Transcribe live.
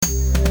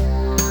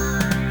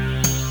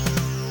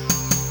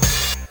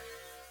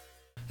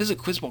This is a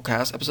Quizbowl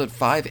cast, episode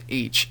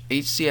 5H,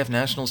 HCF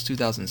Nationals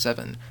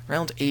 2007,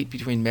 round 8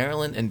 between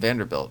Maryland and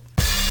Vanderbilt.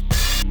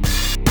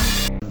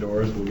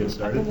 Doors, we'll get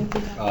started.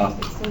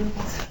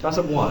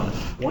 Toss-up 1.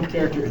 One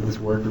character in this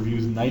work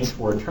reviews knights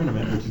for a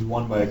tournament which is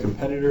won by a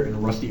competitor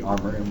in rusty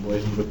armor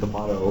emblazoned with the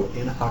motto,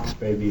 In Hoc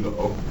Spe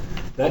Vivo.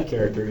 That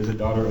character is a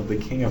daughter of the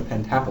king of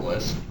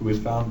Pentapolis, who is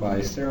found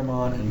by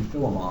Cerimon and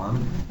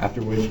Philemon,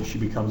 after which she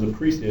becomes a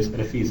priestess at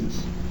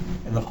Ephesus.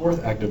 In the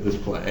fourth act of this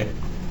play,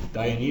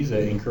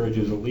 Dionysa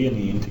encourages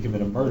Leonine to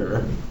commit a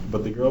murder,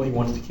 but the girl he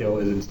wants to kill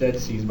is instead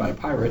seized by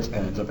pirates and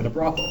ends up in a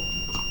brothel.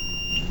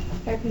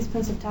 Fairfax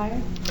Prince of Tyre.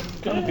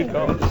 Good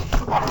call.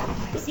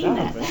 I've seen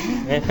that.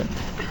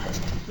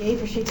 Yay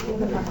for Shakespeare in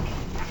the Park.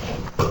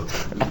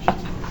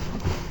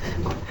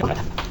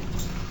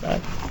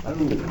 I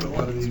don't know, a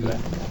lot of these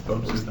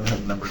bonuses don't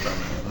have numbers on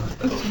them.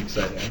 That's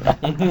exciting.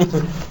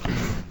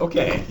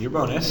 Okay, your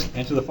bonus.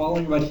 Answer the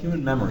following about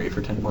human memory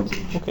for 10 points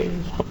each. Okay.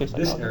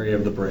 This area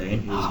of the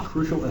brain is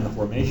crucial in the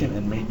formation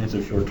and maintenance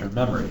of short-term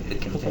memory. It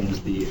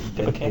contains the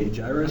dentate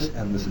gyrus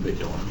and the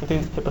subiculum. I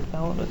think it's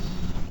hypothalamus.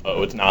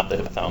 Oh, it's not the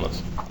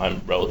hypothalamus. I'm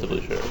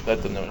relatively sure.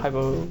 That's the known.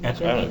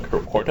 Answer? I don't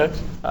know,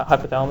 cortex?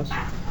 Hypothalamus.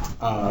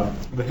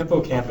 The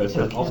hippocampus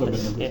has also been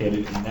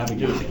implicated in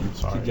navigation,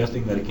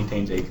 suggesting that it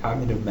contains a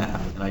cognitive map,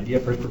 an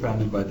idea first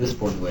propounded by this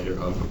formulator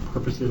of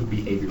purposive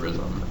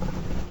behaviorism.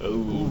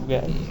 Oh,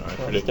 yeah. I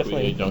predict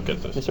we don't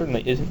get this. It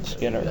certainly isn't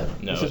Skinner.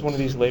 No, This is one of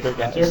these later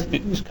guys. Answer?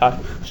 Who's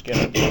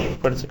Skinner,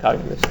 but it's a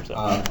cognitivist.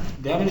 So.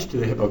 Damage to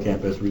the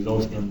hippocampus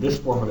results in this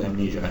form of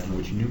amnesia in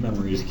which new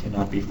memories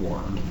cannot be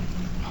formed.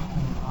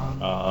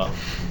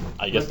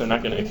 I guess they're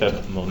not going to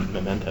accept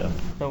memento.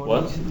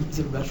 What? Is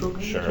it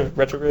retrograde? Sure.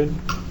 Retrograde.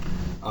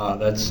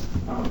 That's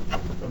not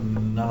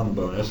on the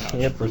bonus.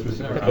 Yep. First was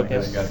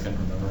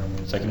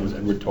second was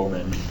Edward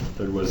Tolman.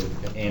 Third was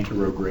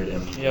anterograde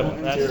amnesia.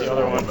 Yep, that's the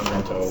other one.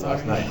 Memento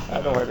last night.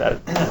 I don't worry about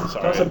it.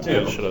 Sorry. Toss-up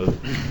 2.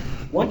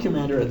 Should've. One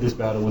commander at this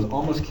battle was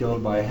almost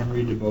killed by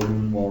Henry de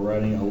Beaumont while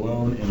riding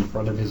alone in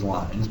front of his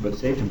lines, but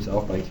saved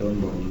himself by killing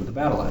Beaumont with a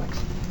battle axe.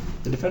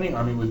 The defending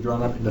army was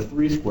drawn up into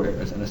 3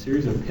 squares, and a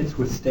series of pits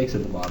with stakes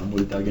at the bottom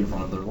was dug in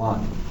front of their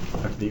line.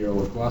 After the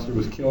Earl of Gloucester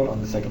was killed on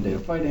the second day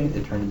of fighting,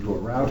 it turned into a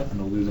rout, and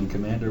the losing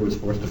commander was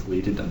forced to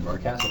flee to Dunbar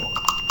Castle.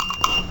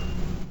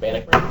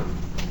 Bannockburn?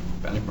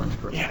 Bannockburn's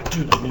correct. Yeah,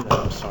 dude, I knew that.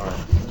 I'm sorry.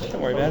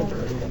 Don't worry about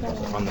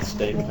it. On the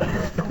stake.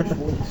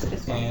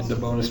 And the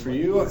bonus for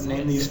you,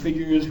 name these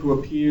figures who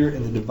appear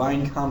in the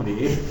Divine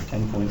Comedy,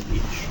 10 points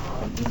each.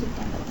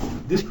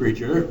 This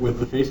creature, with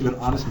the face of an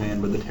honest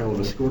man but the tail of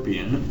a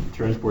scorpion,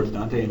 transports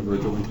Dante and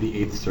Virgil into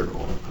the 8th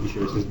circle. He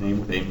shares his name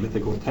with a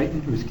mythical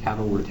titan whose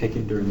cattle were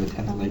taken during the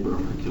 10th labor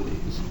of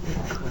Hercules.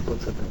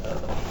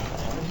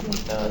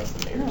 No, that's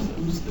the mayor's.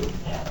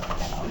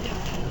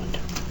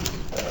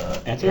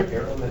 Answer?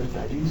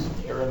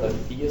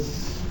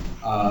 Arimatheus.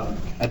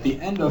 At the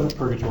end of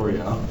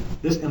Purgatorio,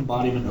 this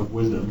embodiment of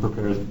wisdom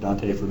prepares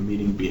Dante for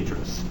meeting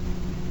Beatrice.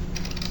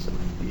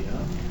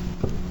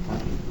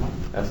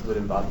 That's what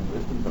embodied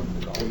wisdom from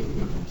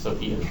the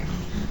Sophia.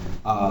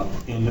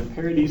 In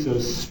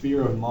Paradiso's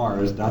Sphere of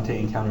Mars, Dante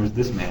encounters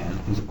this man,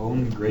 his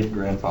own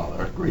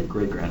great-great-grandfather,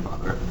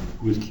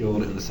 who was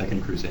killed in the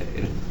Second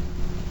Crusade.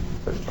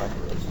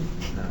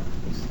 No,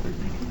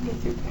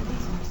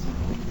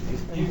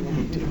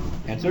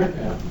 Answer?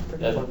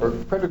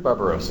 Frederick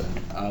Barbarossa.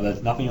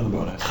 That's nothing on the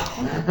bonus.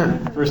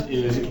 First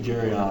is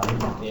Geryon,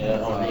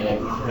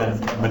 then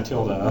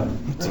Matilda,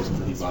 based on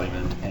the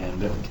embodiment,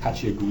 and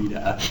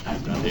Cacciaguida.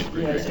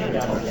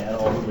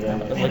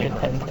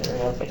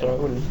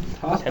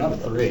 Toss up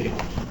 3.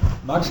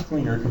 Max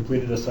Klinger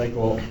completed a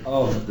cycle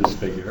of this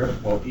figure,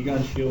 while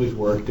Egon Schiele's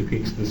work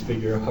depicts this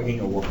figure hugging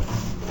a woman.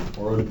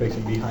 Oro depicts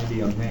him behind a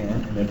young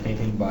man, and in a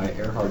painting by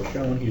Erhard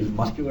Schoen, he is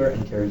muscular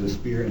and carries a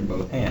spear in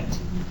both hands.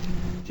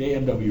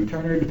 J.M.W.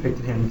 Turner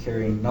depicted him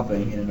carrying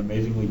nothing in an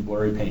amazingly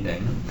blurry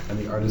painting, and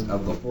the artist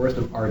of The Forest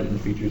of Arden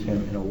features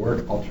him in a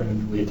work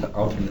alternately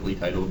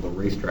titled The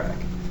Racetrack.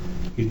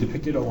 He's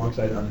depicted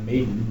alongside a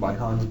maiden by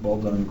Hans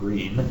Baldung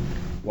Green,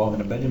 while in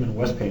a Benjamin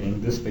West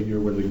painting, this figure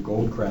wears a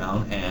gold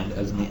crown and,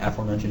 as in the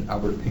aforementioned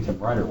Albert Pinkham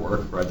Rider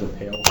work, rides a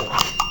pale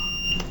horse.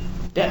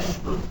 Death.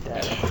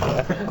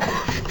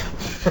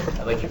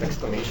 I like your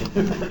exclamation.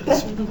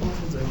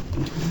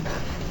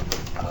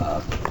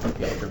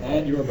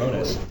 And your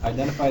bonus.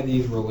 Identify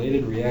these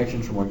related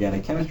reactions from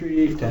organic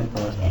chemistry, 10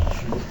 points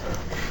each.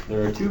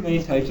 There are 2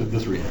 main types of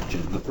this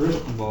reaction. The first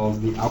involves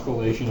the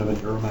alkylation of an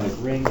aromatic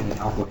ring in an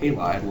alkyl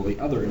halide, while the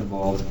other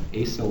involves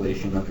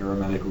acylation of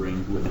aromatic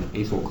rings with an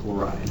acyl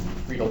chloride.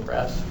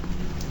 Friedel-Crafts.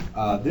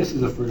 This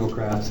is a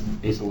Friedel-Crafts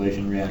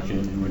acylation reaction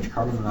in which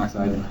carbon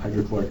monoxide and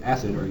hydrochloric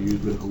acid are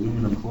used with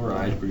aluminum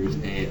chloride to produce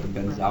a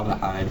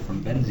benzaldehyde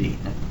from benzene.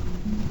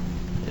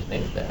 His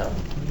name's down.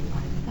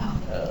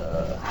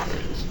 There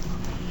it is.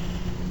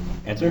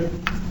 Answer?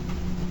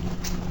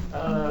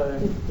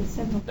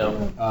 No.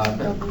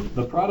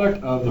 The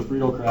product of the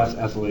Friedel-Crafts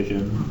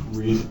acylation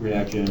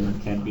reaction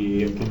can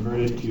be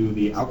converted to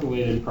the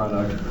alkylated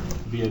product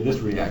via this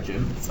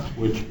reaction,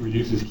 which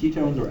reduces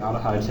ketones or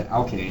aldehydes to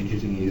alkanes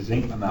using a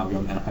zinc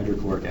amalgam and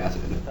hydrochloric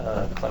acid.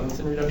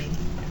 Clemmensen reduction?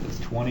 It's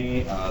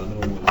 20. The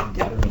middle one was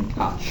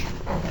Gatterman-Koch.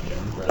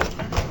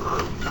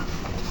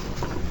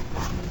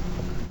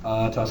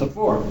 Toss up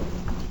 4.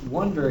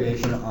 One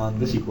variation on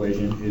this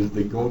equation is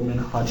the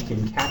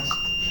Goldman-Hodgkin-Katz.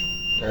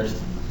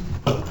 Nurse.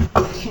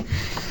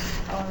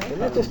 Didn't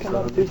that just come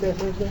out Tuesday,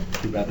 Thursday?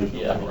 Too bad there's no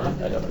Yeah, more. I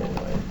know it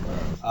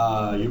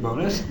anyway. Your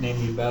bonus, name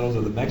these battles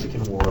of the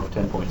Mexican War of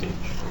 10 points each.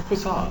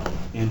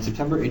 In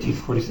September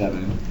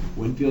 1847,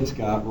 Winfield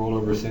Scott rolled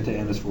over Santa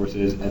Anna's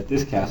forces at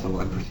this castle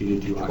and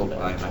proceeded to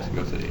occupy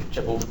Mexico City.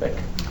 Chapultepec.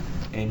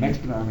 A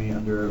Mexican army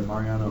under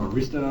Mariano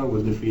Arista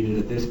was defeated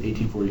at this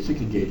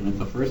 1846 engagement,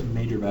 the first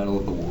major battle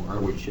of the war,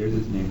 which shares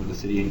its name with a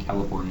city in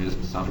California's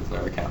Santa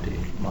Clara County.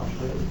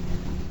 Monterey.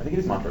 I think it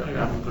is Monterey.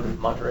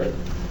 Monterey.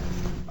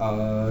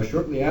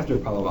 Shortly after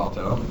Palo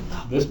Alto,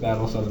 this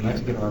battle saw the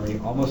Mexican army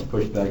almost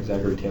push back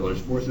Zachary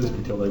Taylor's forces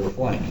until they were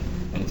flanked.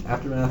 In its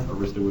aftermath,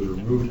 Arista was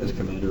removed as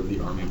commander of the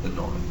Army of the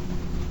North.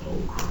 Oh,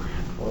 crap.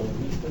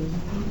 Buenavista?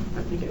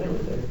 I think it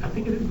is there. I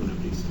think it is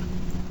Buenavista.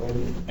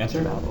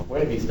 Answer?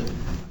 Buenavista.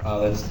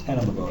 That's 10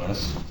 on the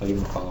bonus. So I give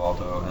him Palo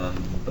Alto, and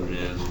third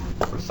is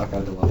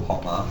Resaca de la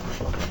Palma.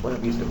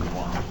 Buenavista was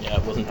one. Yeah,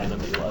 it wasn't going to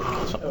be like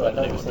something Oh, I thought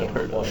that it was was never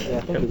heard of. Yeah,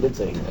 I think he did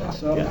say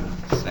So,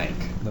 sank.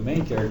 The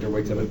main character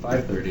wakes up at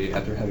 5:30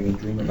 after having a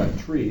dream about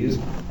trees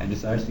and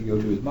decides to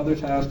go to his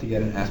mother's house to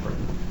get an aspirin.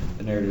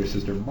 The narrator's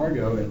sister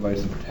Margot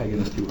invites the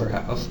protagonist to her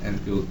house and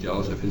feels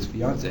jealous of his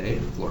fiancée,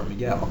 Flora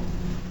Miguel.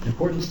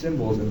 Important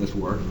symbols in this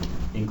work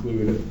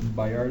include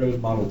Bayardo's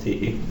Model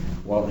T,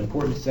 while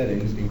important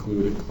settings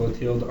include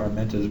Clotilde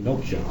Armenta's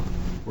milk shop,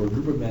 where a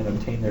group of men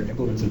obtain their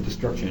implements of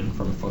destruction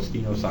from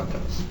Faustino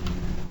Santos.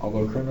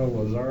 Although Colonel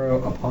Lazaro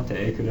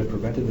Aponte could have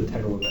prevented the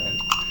title event.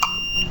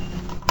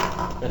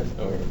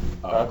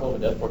 Chronicle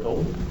of a Death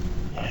Foretold?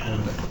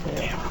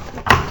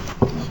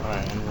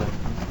 Sorry.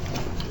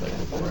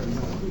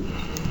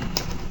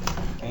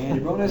 And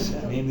your bonus,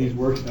 name these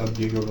works of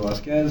Diego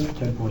Velázquez for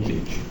 10 points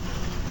each.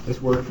 This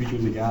work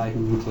features a guy who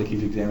looks like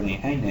he's examining a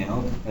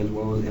hangnail, as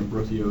well as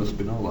Ambrosio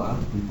Spinola,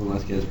 whom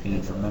Velázquez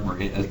painted from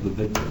memory as the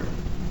victor.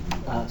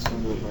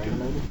 Surrender of Breda,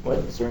 maybe?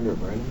 What? Surrender of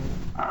Breda?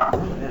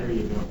 There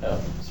you go.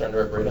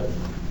 Surrender of Breda?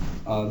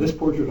 This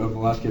portrait of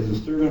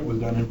Velázquez's servant was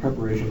done in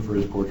preparation for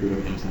his portrait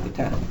of Innocent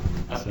X.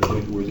 The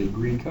subject wears a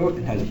green coat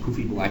and has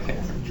poofy black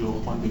hair.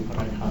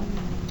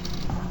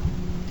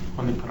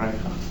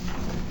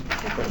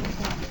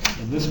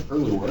 In this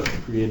early work,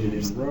 created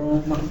in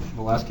Rome,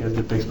 Velázquez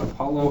depicts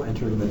Apollo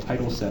entering the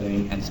title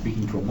setting and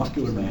speaking to a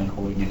muscular man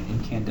holding an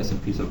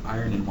incandescent piece of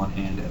iron in one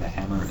hand and a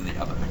hammer in the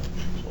other.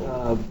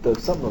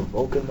 Does something of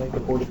Vulcan make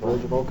it Forge of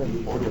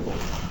Vulcan? Forge of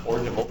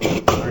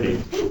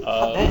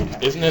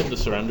Vulcan. Isn't it the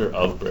surrender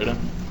of Breda?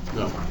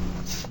 No.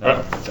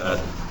 Alright. It's,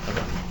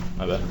 Okay,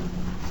 my bad.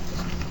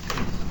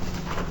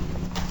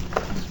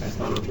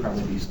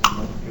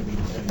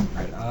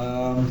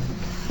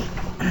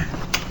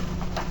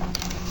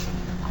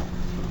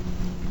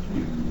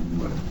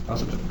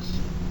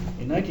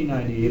 In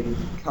 1990,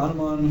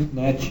 Kahneman,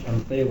 Netsch,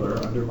 and Thaler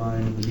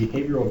undermined the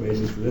behavioral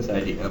basis for this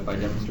idea by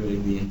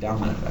demonstrating the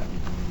endowment effect.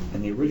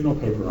 In the original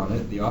paper on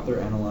it, the author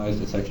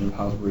analyzed a section of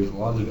Halsbury's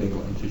Laws of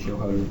England to show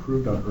how it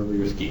improved on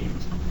earlier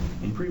schemes.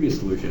 In previous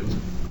solutions,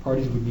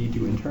 parties would need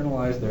to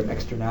internalize their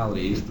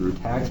externalities through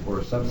tax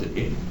or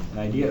subsidy, an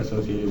idea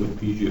associated with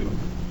Bijou.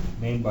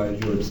 Named by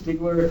George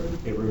Stigler,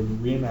 it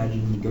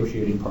reimagined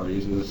negotiating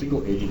parties as a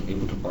single agent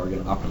able to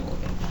bargain optimally.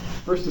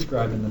 First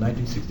described in the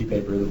 1960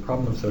 paper, The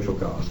Problem of Social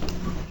Cost.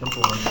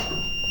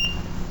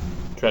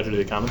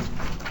 Tragedy of the Commons?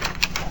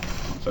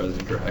 Sorry, that's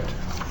incorrect.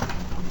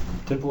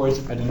 10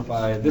 points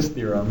identify this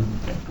theorem,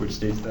 which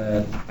states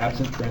that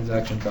absent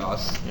transaction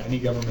costs, any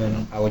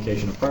government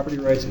allocation of property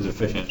rights is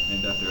efficient,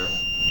 named after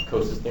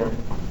Coase's theorem.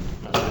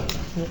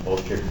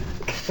 Bullshit.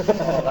 I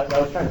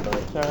was trying to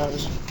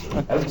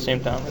know. At the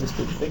same time, I just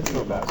did Thinking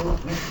about it.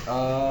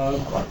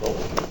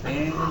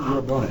 And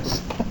your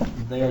bonus.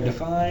 They are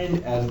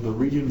defined as the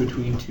region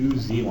between two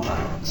Z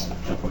lines.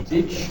 10 points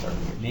each.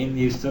 Name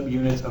these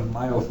subunits of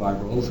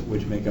myofibrils,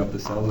 which make up the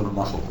cells of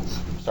muscles.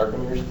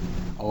 Sarcomeres.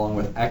 Along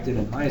with actin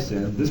and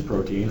myosin, this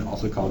protein,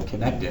 also called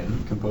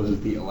connectin, composes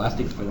the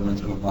elastic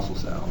filaments of a muscle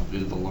cell.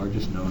 It is the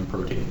largest known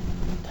protein.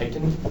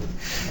 Titan.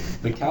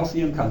 The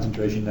calcium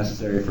concentration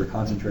necessary for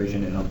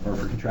concentration or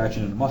for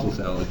contraction in a muscle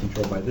cell is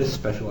controlled by this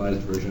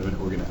specialized version of an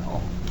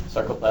organelle.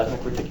 Sarcoplasmic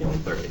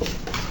reticulum. 30.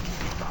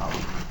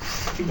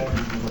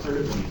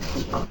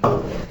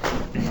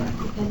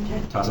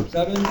 Toss up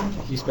 7.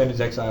 He spent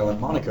his exile in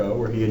Monaco,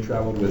 where he had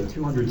traveled with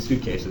 200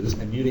 suitcases,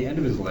 and near the end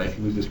of his life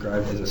he was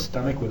described as a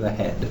stomach with a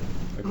head.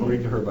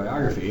 According to her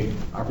biography,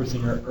 opera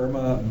singer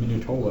Irma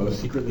Minutolo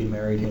secretly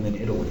married him in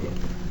Italy.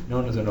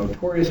 Known as a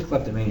notorious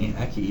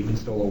kleptomaniac, he even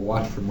stole a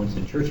watch from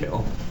Winston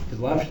Churchill. His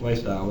lavish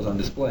lifestyle was on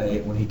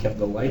display when he kept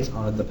the lights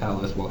on at the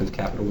palace while his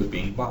capital was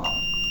being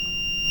bombed.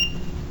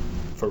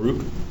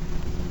 Farouk?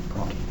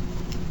 Prompt.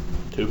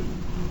 2.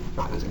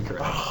 That is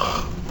incorrect.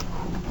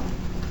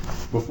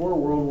 Before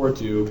World War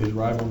II, his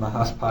rival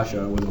Nahas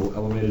Pasha was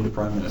elevated to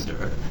prime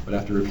minister, but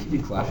after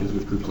repeated clashes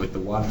with groups like the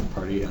Wafd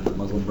Party and the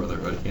Muslim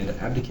Brotherhood, he had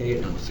to abdicate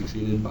and was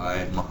succeeded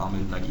by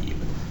Muhammad Naguib.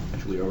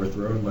 Eventually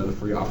overthrown by the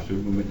Free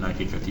Officers Movement in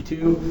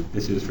 1952,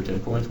 this is, for 10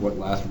 points, what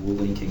last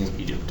ruling king of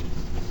Egypt?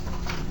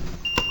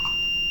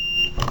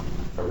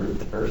 Farouk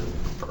the First.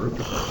 Farouk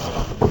the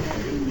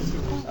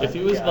First. If he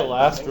was the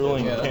last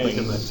ruling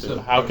king,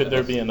 how could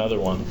there be another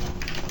one?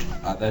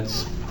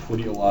 That's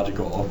pretty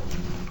illogical,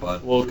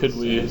 but... Well, could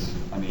we,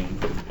 I mean...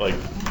 like,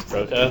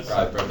 protest?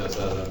 Right, protest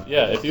that.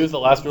 Yeah, if he was the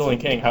last ruling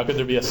king, how could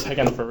there be a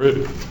second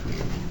Farouk?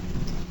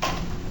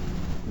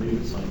 Maybe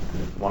it's like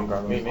Juan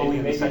Carlos. Maybe, I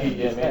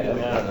don't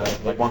know.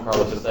 Like Juan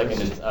Carlos II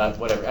is,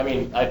 whatever. I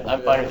mean,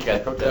 I'm fine with you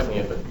guys protesting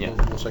it, but Yeah,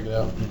 we'll check it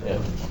out. yeah.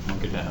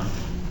 Mark it down.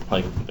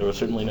 Like, there was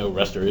certainly no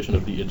restoration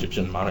of the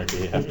Egyptian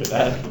monarchy after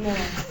that. No,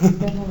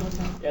 definitely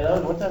wasn't. Yeah, that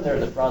was one time there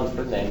was a Franz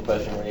Ferdinand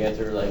question where the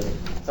answer, like,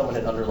 someone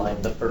had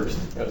underlined the first.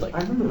 It was like, I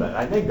remember that.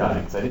 I named on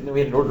it because I didn't know he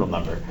had an ordinal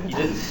number. you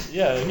didn't.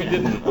 Yeah, he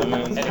didn't. I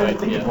mean, Anyway,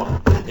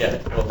 yeah. Yeah,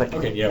 well,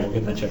 Okay, yeah, we'll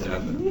get that checked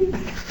out then.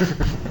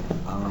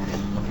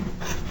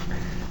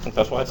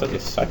 that's why I said the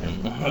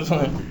second.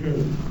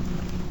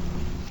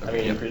 I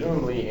mean,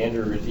 presumably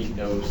Andrew Retief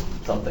knows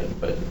something,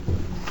 but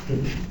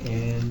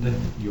And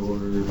your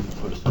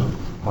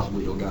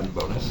possibly ill-gotten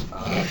bonus.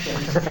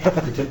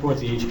 For 10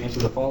 points each, answer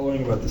the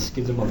following about the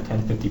Schism of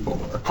 1054.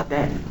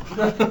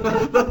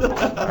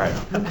 Alright.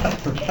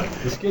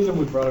 The schism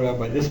was brought about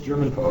by this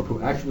German pope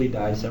who actually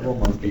died several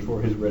months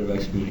before his writ of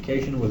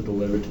excommunication was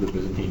delivered to the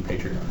Byzantine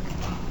Patriarch.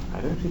 I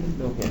actually didn't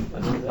know him.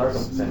 I think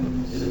Cardinal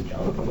sent is it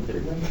John from the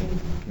third one?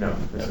 No,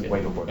 this is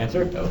way before.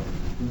 Answer? Oh.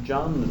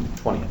 John the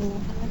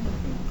 20th.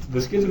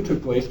 The schism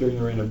took place during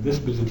the reign of this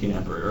Byzantine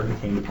emperor who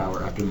came to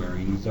power after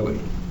marrying Zoe.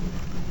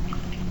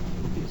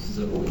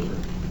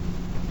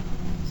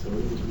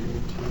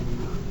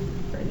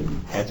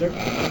 Answer?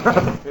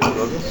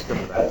 Let's go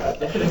for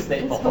that. His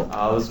name.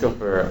 Let's go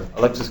for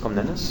Alexis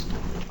Comnenus.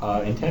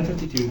 In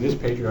 1052, this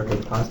patriarch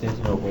of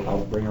Constantinople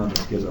helped bring on the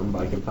schism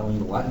by compelling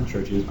the Latin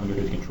churches under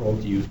his control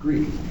to use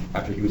Greek.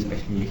 After he was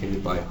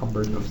excommunicated by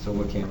Humbert of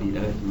Silla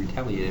Candida, he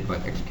retaliated by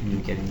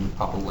excommunicating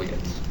papal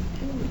legates.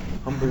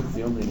 Humbert's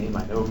the only name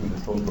I know from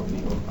this whole book.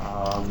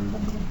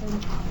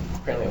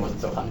 Apparently it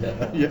wasn't so hot then.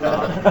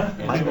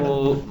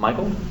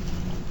 Michael?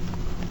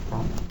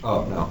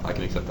 Oh, no, I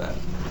can accept that.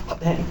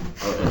 Dang.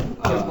 Okay.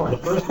 The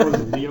first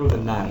was Leo the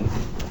Ninth,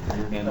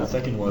 and the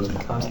second was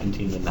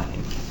Constantine the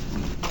Ninth.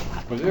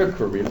 Was there a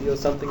Corelio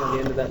something on the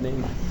end of that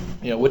name?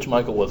 Yeah, which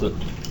Michael was it?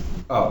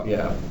 Oh,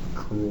 yeah.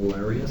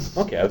 Cruelarius?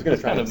 Okay, I was going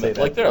to try Kind and of say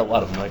that. like there are a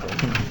lot of Michaels.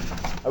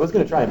 I was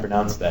going to try and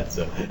pronounce that,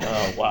 so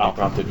Oh wow, you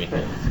prompted me.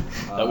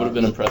 That would have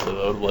been impressive.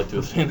 I would have liked to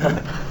have seen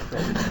that.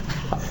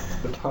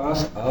 The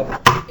toss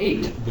up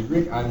 8. The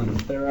Greek island of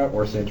Thera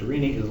or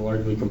Santorini is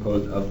largely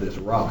composed of this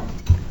rock.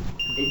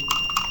 8.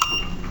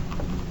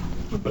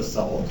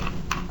 Basalt.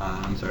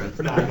 I'm sorry.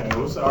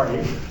 No,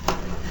 sorry.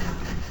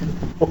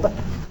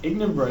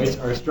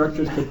 Ignimbrites are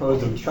structures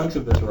composed of chunks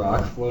of this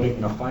rock floating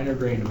in a finer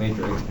grained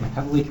matrix, and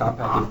heavily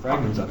compacted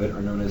fragments of it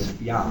are known as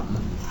fiam.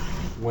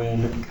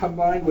 When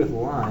combined with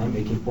lime,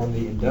 it can form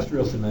the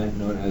industrial cement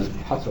known as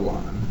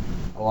pozzolan.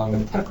 Along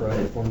with tephra,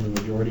 it forms the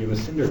majority of a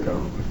cinder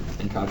cone.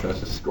 In contrast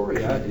to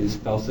scoria, it is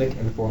felsic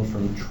and forms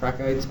from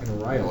trachytes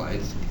and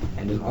rhyolites,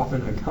 and is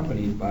often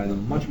accompanied by the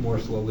much more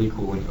slowly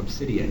cooling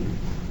obsidian.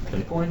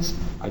 10 points.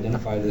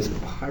 Identify this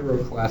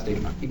pyroclastic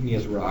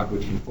igneous rock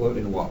which can float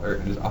in water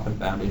and is often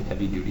found in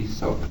heavy-duty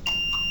soap.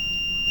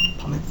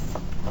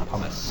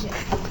 Pumice.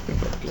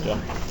 Good job.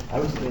 I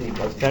was thinking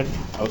I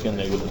was gonna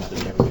neg with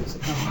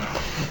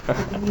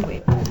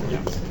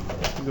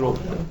Good old.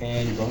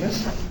 And your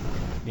bonus.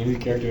 Name the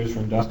characters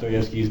from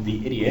Dostoevsky's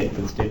The Idiot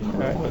for the state of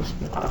Norway.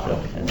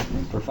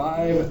 For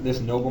 5, this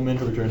nobleman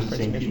who returns to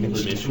St.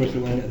 Petersburg in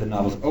Switzerland at the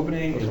novel's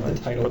opening is the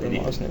title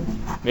Idiot.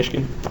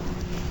 Mishkin.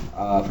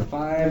 For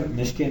 5,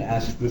 Mishkin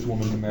asks this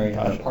woman to marry him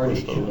at a party.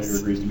 She later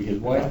agrees to be his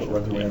wife, but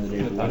runs away on the day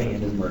of the wedding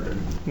and is murdered.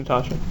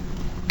 Natasha.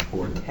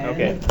 For 10,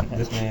 Okay.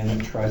 this man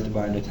tries to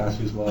buy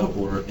Natasha's love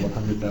for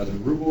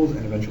 100,000 rubles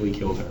and eventually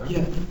kills her.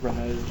 Yeah.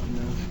 Rise,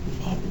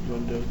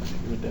 window,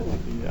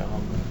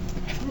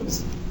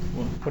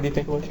 what do you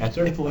think it was?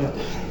 Answer?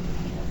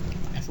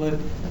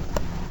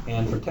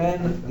 And for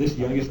 10, this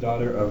youngest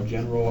daughter of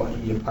General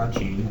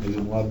Yapanchin is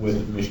in love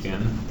with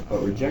Mishkin,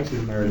 but rejects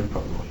his marriage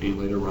proposal. She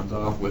later runs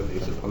off with a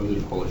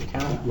supposed Polish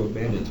count who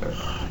abandons her.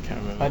 I can't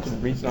remember. I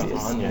didn't read It's not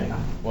this. Anya.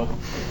 What?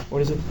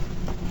 What is it?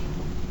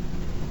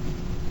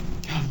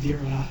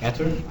 Vera.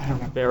 Answer? I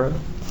don't know. Vera?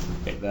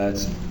 Okay,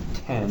 that's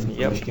 10 for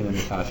Yep. Mishkin and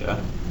Natasha.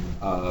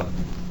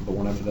 The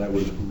one after that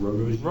was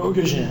Rogozhin.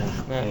 Rogozhin.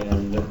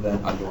 And then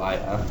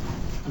Aglaya.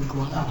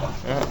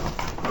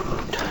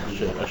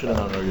 Shit, I should have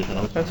known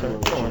Rogozhin. That's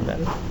alright.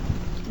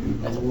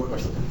 Don't worry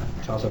about it.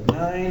 Toss up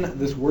 9.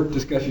 This work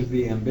discusses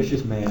the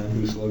ambitious man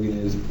whose slogan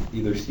is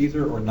either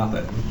Caesar or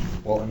nothing,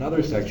 while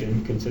another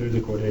section considers a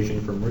quotation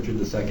from Richard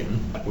II,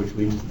 which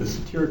leads to the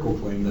satirical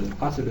claim that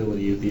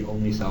possibility is the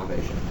only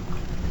salvation.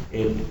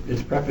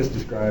 Its preface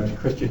describes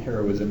Christian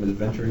heroism as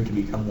venturing to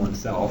become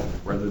oneself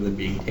rather than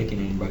being taken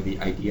in by the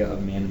idea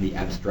of man in the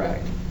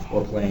abstract,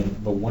 or playing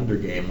the wonder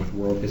game with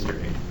world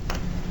history.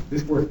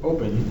 This work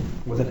opened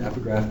with an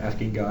epigraph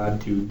asking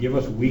God to give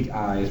us weak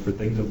eyes for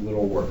things of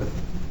little worth,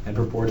 and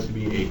purports to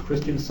be a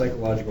Christian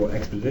psychological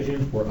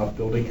exposition for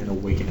upbuilding and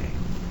awakening.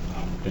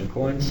 10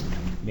 points.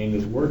 Name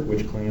this work,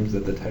 which claims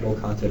that the title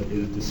concept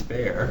is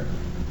despair,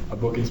 a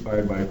book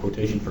inspired by a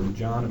quotation from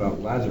John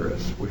about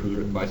Lazarus, which was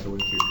written by Soren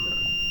Kierkegaard.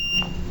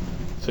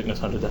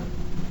 Sickness unto death.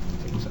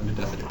 Sickness unto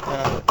death it is.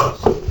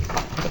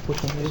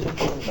 Which one is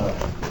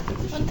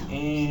it?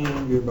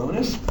 And your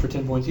bonus, for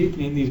 10 points each,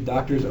 name these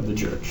doctors of the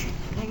church.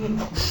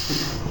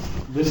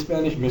 This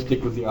Spanish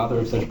mystic was the author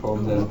of such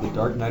poems as The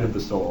Dark Night of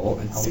the Soul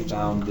and helped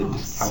found the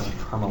Discount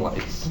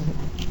Carmelites.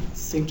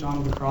 St. John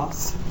of the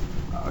Cross.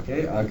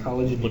 Okay, a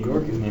college in New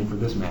York is named for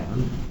this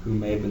man, who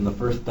may have been the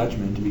first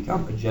Dutchman to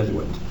become a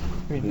Jesuit.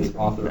 This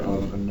author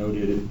of a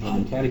noted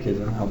German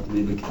catechism helped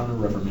lead the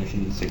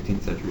Counter-Reformation in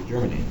 16th century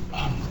Germany.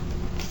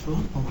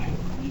 Philip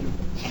Melanchthon.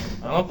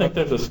 I don't think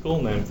there's a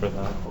school name for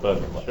that,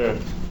 but sure.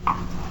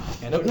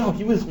 No,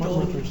 he was Martin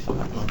Luther's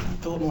son.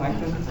 Philip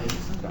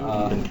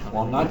Melanchthon.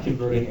 While not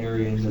converting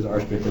Arians as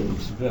Archbishop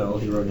of Seville,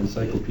 he wrote an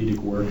encyclopedic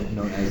work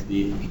known as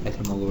the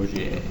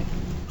Etymologiae.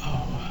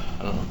 Oh,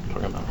 I don't know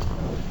what you're talking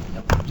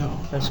about. no.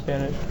 A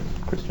Spanish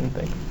Christian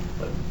thing.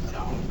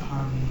 No.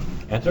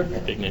 Answer?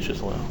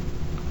 Ignatius Loyal.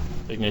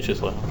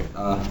 Ignatius Loyal.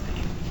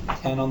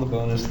 10 on the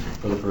bonus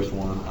for the first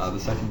one. The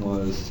second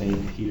was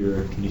St.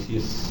 Peter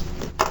Canisius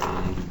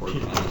and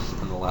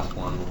Porcianus, and the last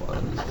one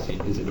was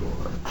St.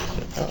 Isidore.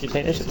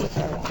 St. Isidore.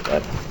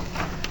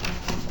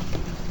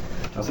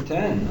 That's a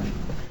 10.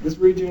 This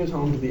region is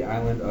home to the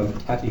island of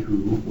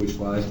Tatihu, which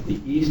lies to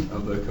the east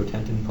of the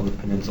Cotentin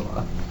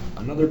Peninsula.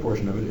 Another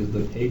portion of it is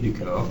the Pays du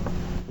Caux,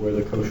 where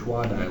the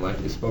Cauchois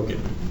dialect is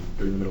spoken.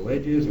 During the Middle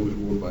Ages, it was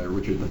ruled by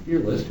Richard the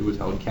Fearless, who was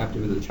held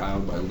captive as a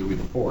child by Louis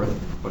IV,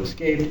 but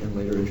escaped and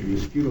later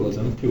introduced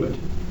feudalism to it.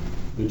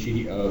 The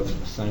Treaty of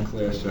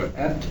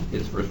Saint-Clair-sur-Epte,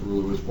 its first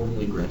ruler, was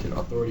formally granted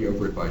authority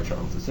over it by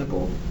Charles the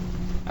Simple.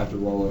 After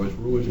all of its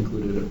rulers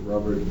included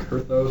Robert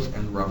Curthose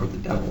and Robert the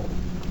Devil.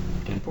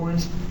 10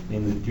 points.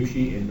 Name the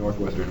duchy in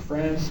northwestern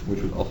France,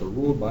 which was also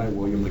ruled by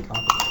William the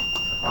Conqueror.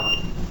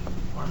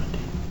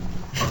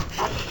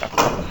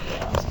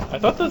 I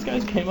thought those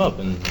guys came up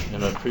in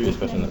a previous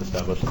question that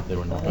established that they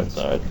were north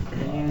side.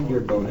 And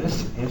your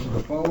bonus, answer the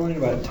following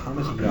about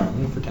Thomas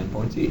Young for 10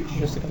 points each.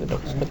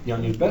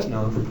 Young is best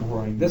known for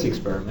performing this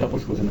experiment,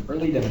 which was an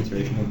early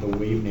demonstration of the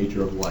wave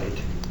nature of light.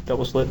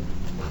 Double slit.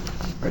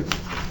 Right.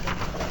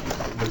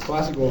 The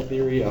classical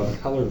theory of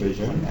color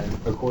vision,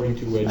 according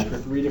to which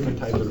 3 different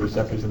types of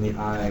receptors in the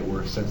eye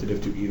were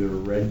sensitive to either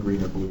red,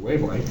 green, or blue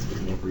wavelengths,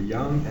 is named for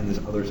Young and this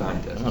other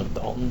scientist. Oh,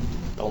 Dalton.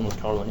 Dalton was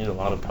colorblind. He had a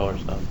lot of color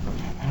stuff.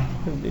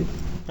 Indeed.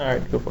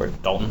 Alright, go for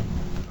it. Dalton.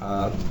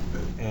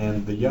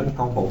 And the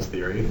Young-Helmholtz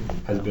theory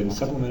has been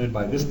supplemented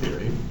by this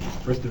theory,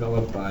 first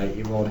developed by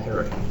Ewald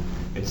Hering.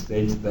 It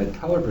states that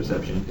color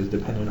perception is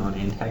dependent on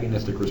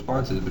antagonistic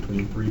responses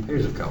between 3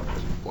 pairs of colors: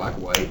 black,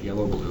 white,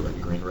 yellow, blue,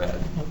 and green,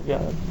 red. Yeah,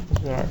 this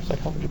is in our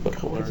psychology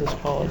book. What is this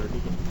called?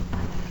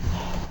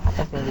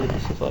 I remember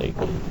this is like,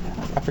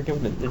 I forget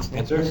what it's.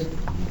 Answer?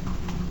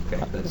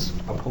 Okay, that's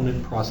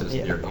opponent process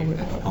Yeah, theory, and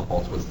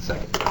Helmholtz was the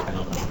second.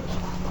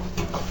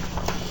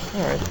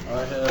 Alright.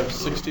 I have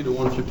 60 to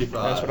 155.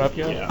 That's what I've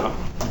got? Yeah.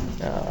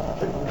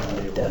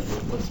 Death.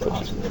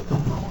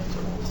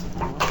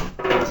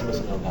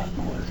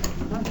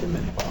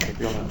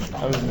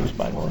 I was amused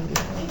by more.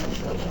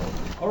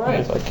 All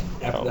right. It's like,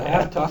 After oh, the man.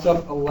 half, toss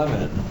up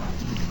 11.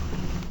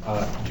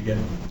 Did you get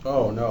it?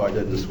 Oh, no, I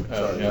didn't.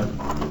 Sorry. Yeah.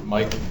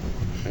 Mike.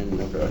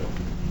 Okay.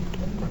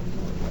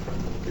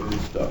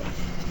 Good stuff.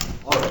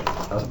 All right.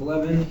 Toss up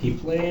 11. He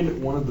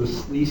played one of the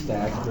Slee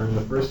Stacks during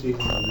the first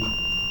season of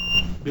the...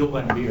 Bill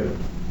Van Beer.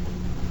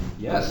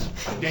 Yes.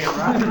 Damn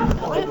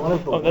right.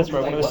 Oh, that's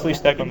right. One of the Slee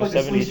Stack on the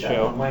 70s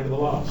show. On Land of the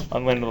Lost.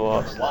 On Land of the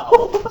Lost.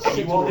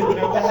 You all didn't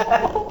know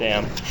that?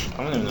 Damn.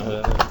 I don't even know who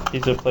that is.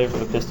 He's a player for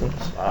the Pistons.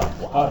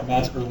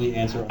 Matt's early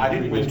answer I on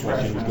the didn't previous win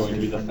question was trash going to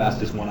be the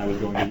fastest one I was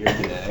going to hear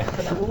today.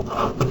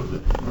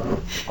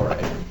 All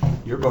right.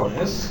 Your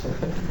bonus.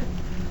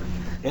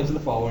 Answer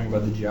the following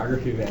about the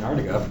geography of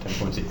Antarctica for 10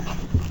 points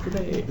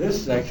each.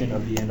 This section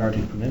of the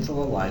Antarctic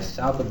Peninsula lies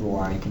south of the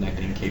line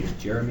connecting Capes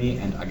Jeremy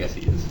and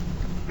Agassiz.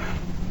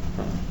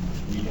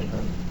 The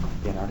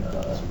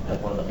Antarctica.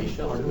 Like one of the ice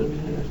shelves or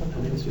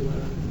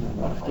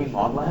something? Queen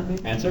Maud Land,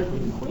 maybe? Answer?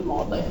 Queen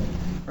Maud Land.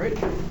 Right.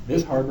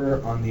 This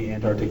harbor on the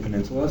Antarctic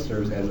Peninsula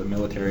served as a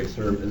military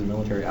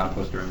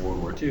outpost during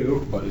World War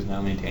II, but is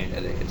now maintained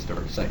as a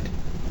historic site.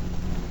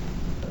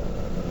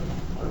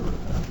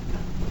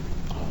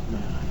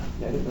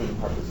 Yeah, I didn't know the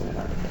harbors in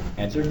Antarctica.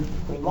 Answer?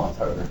 Queen Maud's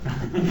harbor.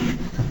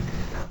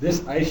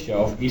 This ice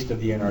shelf east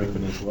of the Antarctic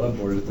Peninsula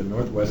borders the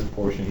northwest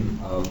portion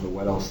of the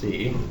Weddell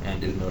Sea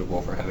and is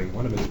notable for having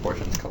one of its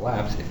portions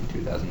collapse in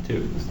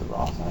 2002. It's the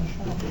Ross ice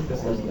shelf.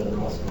 This is the other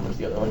one. What's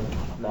the other one?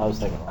 No, I was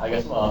thinking. I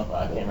guess I'm off.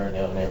 I can't remember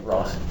the other name.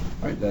 Ross.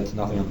 Right, that's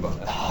nothing on the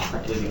bonus.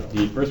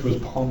 The first was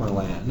Palmer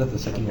Land, the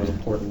second was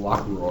Port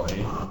Lockroy,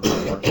 and the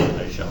Larson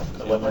ice shelf.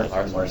 So what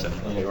was Larson.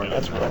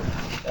 That's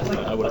rough. That's like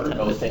I would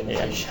have the same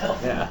ice shell.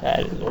 Yeah.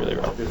 That is really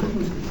rough.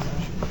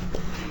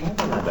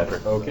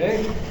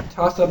 Okay,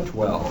 toss-up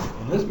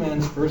 12. In this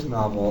man's first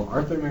novel,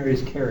 Arthur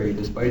marries Carrie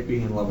despite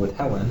being in love with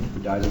Helen,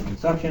 who dies of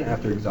consumption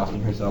after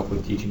exhausting herself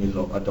with teaching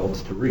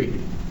adults to read.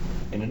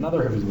 In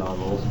another of his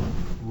novels,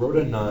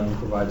 Rhoda Nunn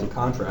provides a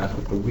contrast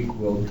with the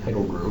weak-willed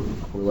title group,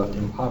 who were left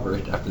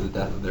impoverished after the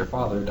death of their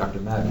father,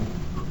 Dr. Madden.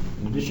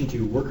 In addition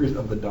to Workers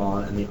of the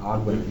Dawn and The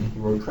Odd Women, he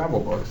wrote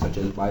travel books such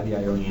as By the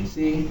Ionian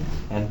Sea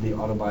and the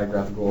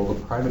autobiographical The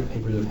Private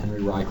Papers of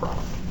Henry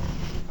Rycroft.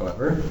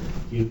 However,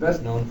 he is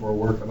best known for a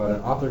work about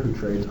an author who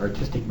trades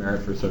artistic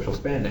merit for social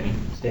standing,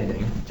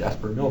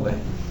 Jasper Milvain.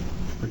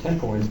 For 10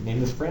 points, name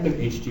this friend of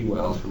H.G.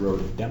 Wells who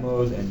wrote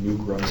Demos and New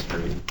Grun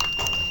Street.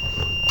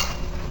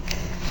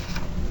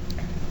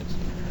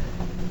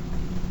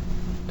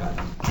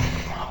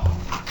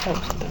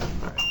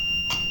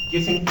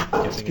 Guessing?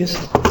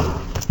 Guessing.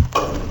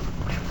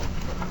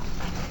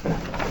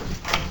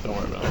 Don't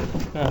worry about it.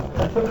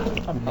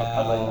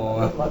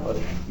 Now,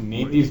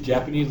 name these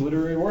Japanese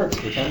literary works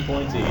for 10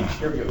 points each.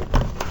 Here we go.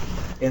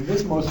 In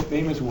this most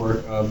famous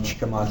work of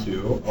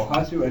Chikamatsu,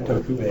 Ohatsu and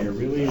Tokubei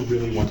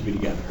really want to be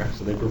together,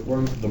 so they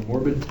performed the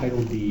morbid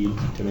title deed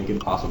to make it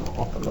possible.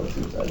 Love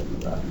suicide.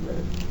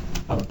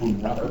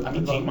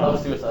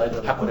 Love suicide.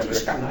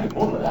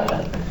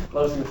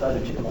 Love suicide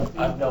of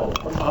Chikamatsu. No.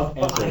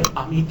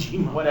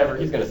 Amijima. Whatever.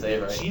 He's gonna say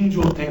it right.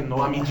 Shinjo Ten no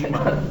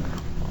Amijima.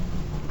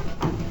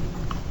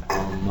 I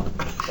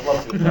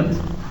love suicides.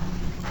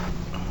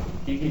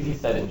 He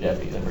said it in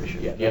Japanese, I'm pretty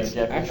sure. Yeah. Yes,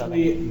 Japanese.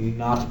 Actually,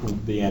 not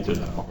the answer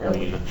though. I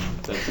mean,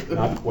 that's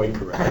not quite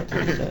correct.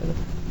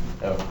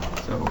 Oh.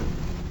 So,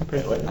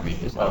 I mean,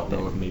 I don't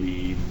know if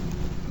maybe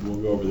we'll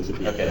go over this at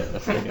the end. Okay.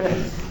 That's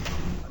okay.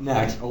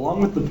 Next,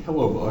 along with the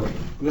Pillow Book,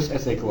 this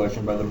essay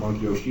collection by the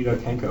monk Yoshida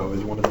Kenko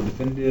is one of the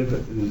definitive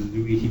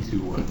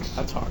Zuihitsu works.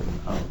 That's hard.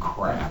 Oh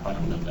crap, I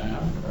don't know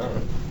that.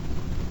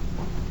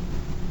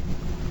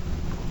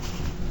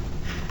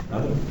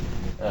 Nothing?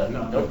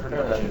 No.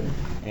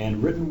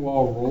 And written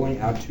while rolling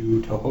out to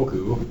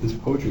Tohoku, this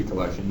poetry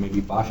collection may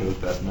be Basho's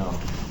best known.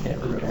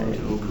 Narrow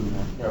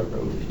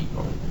road to the deep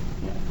north.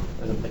 Yeah.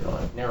 That's what they call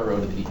it. Narrow road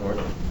to the deep north.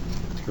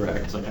 That's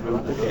correct. It's like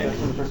everyone.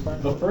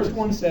 The first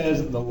one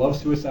says the love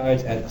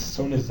suicides at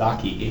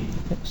Sonizaki.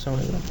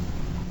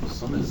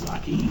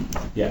 Sonizaki?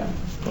 Yeah.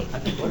 I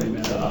think what it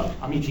is,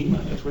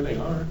 Amijima, that's where they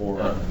are.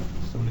 Or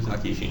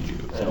Sonizaki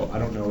Shinju. So I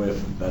don't know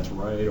if that's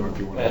right or if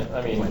you want to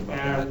I mean, complain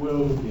about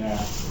that. Yeah.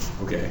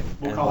 Okay.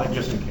 We'll call it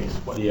just in case.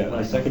 Yeah,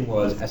 the second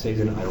was Essays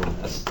in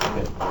Idleness.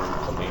 Okay.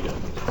 Something good.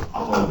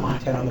 Oh my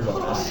 10 on the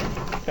bonus.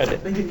 Got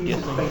it. They didn't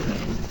use the fake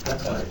names.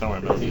 That's right. Don't worry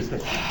about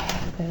it.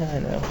 Yeah, I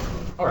know.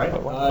 Alright,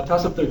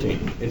 toss-up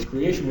 13. Its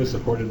creation was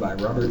supported by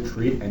Robert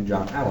Treat and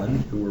John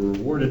Allen, who were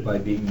rewarded by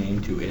being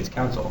named to its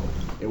council.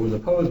 It was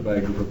opposed by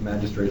a group of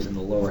magistrates in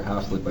the lower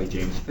house led by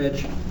James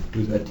Fitch,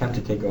 whose attempt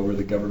to take over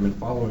the government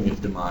following its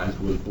demise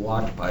was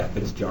blocked by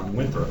Fitzjohn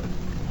Winthrop.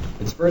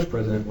 Its first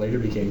president later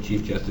became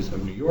Chief Justice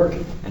of New York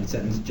and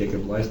sentenced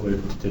Jacob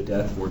Leisler to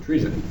death for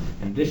treason.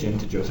 In addition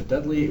to Joseph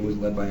Dudley, it was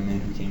led by a man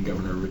who became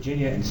governor of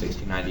Virginia in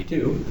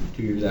 1692,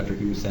 2 years after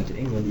he was sent to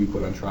England to be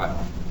put on trial.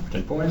 For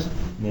 10 points,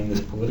 name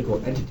this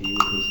political entity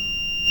which was...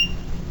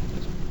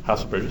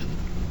 House of Bridges.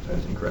 That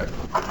is incorrect.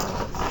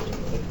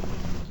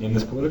 Name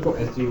this political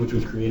entity which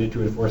was created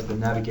to enforce the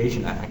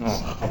Navigation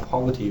Acts, a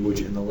polity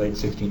which in the late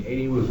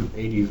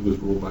 1680s was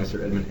ruled by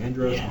Sir Edmund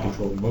Andros and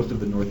controlled most of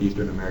the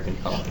northeastern American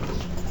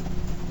colonies.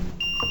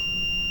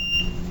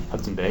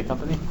 Hudson Bay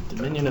Company?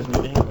 Dominion of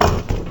New England.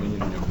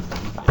 Dominion of New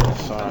England.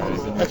 Sorry.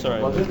 That's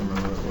alright.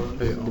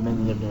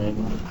 Dominion of New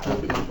England.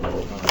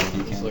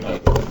 You can't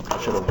I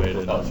should have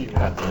waited.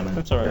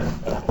 That's alright.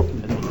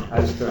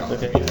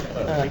 Okay.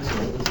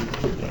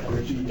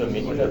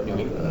 Dominion of New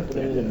England.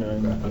 Dominion of New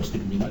England.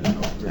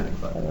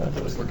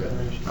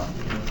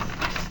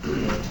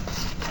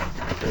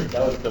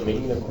 That was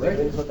Dominion of New England,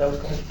 is what that was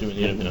called?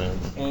 Dominion of New England.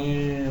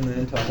 And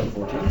then toss up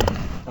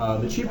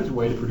 14. The cheapest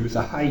way to produce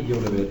a high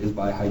yield of it is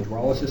by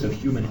hydrolysis of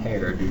human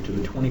hair due to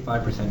the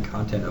 25%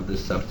 content of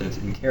this substance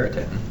in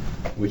keratin,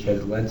 which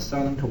has led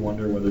some to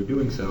wonder whether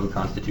doing so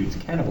constitutes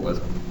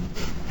cannibalism.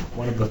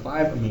 One of the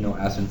 5 amino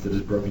acids that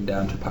is broken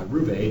down to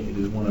pyruvate, it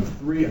is one of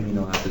 3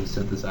 amino acids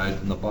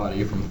synthesized in the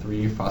body from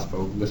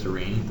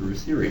 3-phosphoglycerine through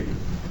serine.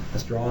 A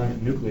strong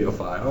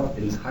nucleophile,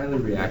 it is highly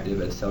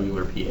reactive at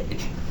cellular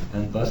pH,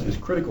 and thus is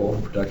critical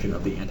for production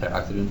of the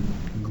antioxidant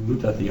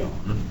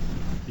glutathione.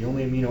 The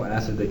only amino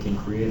acid that can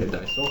create a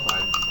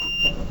disulfide...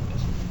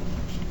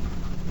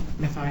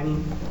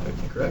 Methionine.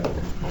 Correct.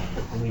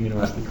 Only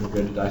amino acid that can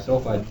create a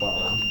disulfide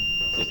bond.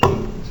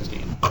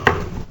 Cysteine.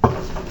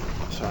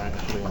 Sorry, I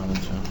should have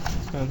wanted to.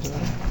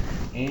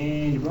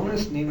 And your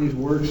bonus, name these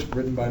works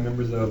written by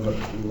members of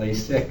Les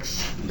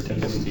Six for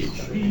 10 points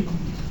each.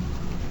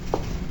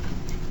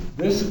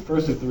 This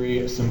first of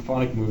three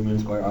symphonic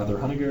movements by Arthur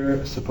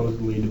Honegger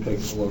supposedly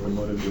depicts a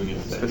locomotive doing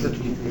its thing. Is it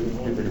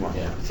 231?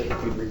 Yeah. Is it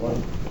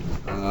 231?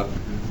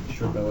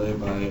 Short Ballet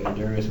by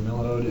Darius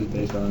Milhaud is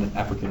based on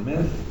African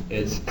myth.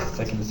 Its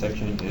second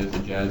section is a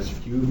jazz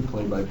fugue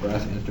played by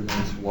brass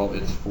instruments, while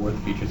its fourth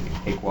features a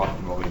cakewalk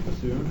involving a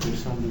bassoon.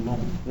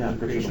 Yeah,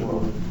 Creation of the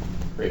World.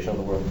 Creation of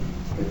the World.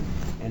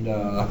 And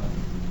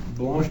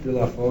Blanche de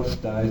la Fosse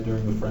dies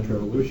during the French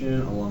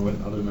Revolution, along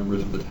with other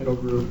members of the title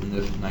group, in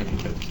this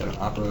 1957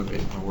 opera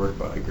based on a work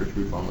by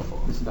Gertrude von la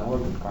Fosse. It's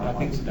dialogue with Carmelites. I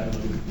think it's the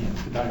dialogue. Yeah,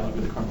 it's the dialogue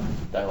with the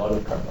Carmelites. Dialogue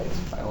with Carmelites.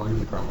 Dialogue of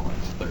the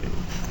Carmelites, 30.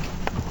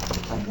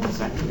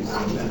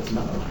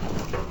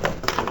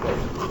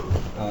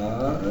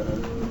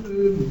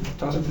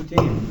 Toss up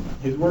 15.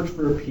 His works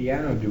for a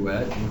piano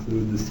duet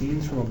include the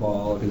scenes from a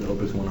ball of his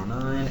Opus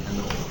 109 and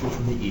the Pictures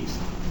from the East.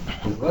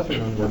 His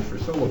lesser-known works for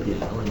solo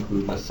piano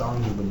include the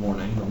Songs of the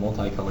Morning, the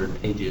multicolored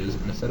pages,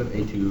 and a set of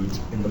etudes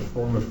in the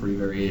form of free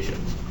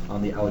variations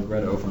on the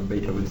Allegretto from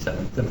Beethoven's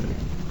Seventh Symphony.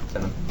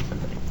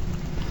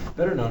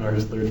 Better known are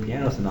his third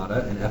piano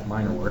sonata, an F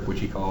minor work which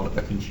he called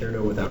a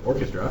Concerto Without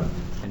Orchestra,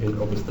 and his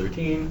Opus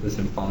 13, the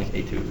Symphonic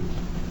Etudes.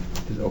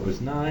 His Opus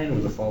 9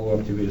 was a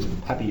follow-up to his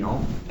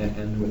Papillon, and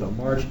ends with a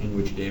march in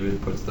which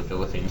David puts the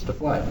Philistines to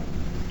flight.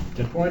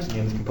 10 points,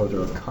 names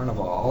composer of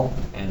Carnival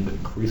and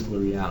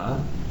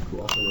Chrysleriana, who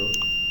also wrote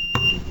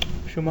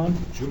Schumann?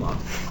 Schumann.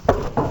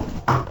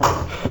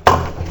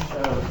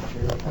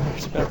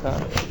 It's about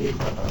that.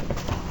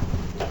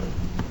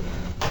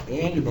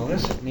 And your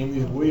bonus, name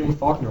these William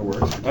Faulkner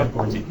works for 10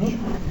 points each.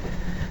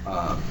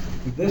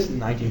 This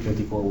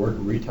 1954 work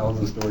retells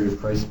the story of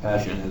Christ's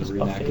Passion as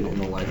reenacted in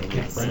the life of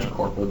a French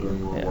corporal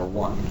during World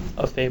War I.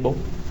 A fable.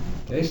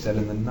 Okay, set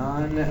in the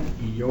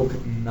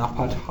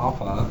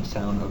non-Yoknapatawpha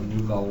town of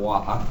New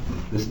Valois,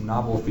 this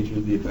novel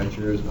features the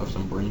adventures of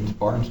some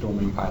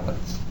barnstorming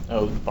pilots.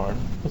 Oh, the barn.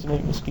 What's the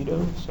name?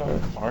 Mosquitoes? Or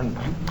barn?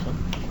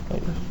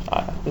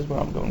 This is what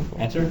I'm going for.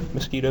 Answer?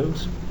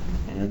 Mosquitoes.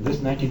 And this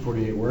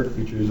 1948 work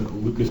features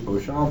Lucas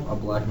Beauchamp, a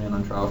black man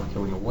on trial for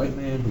killing a white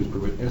man who is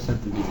proven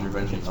innocent through the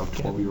intervention of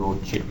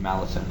 12-year-old Chip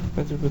Mallison.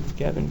 With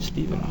Gavin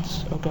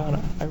Stevens. Oh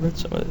god, I read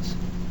some of this.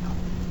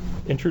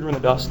 Intruder in the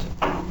Dust.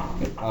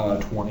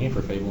 20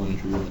 for Fable and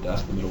Intruder in the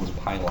Dust. The middle was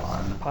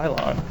Pylon.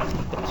 Pylon.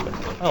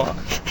 Pylon.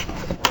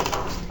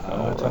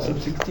 Toss up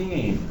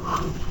 16.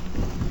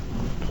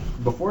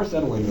 Before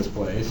settling this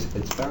place,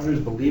 its founders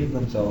believed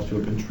themselves to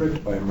have been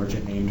tricked by a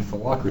merchant named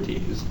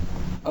Philocrates.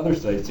 Other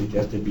sites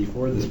suggested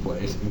before this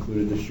place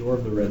included the shore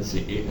of the Red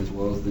Sea, as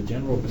well as the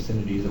general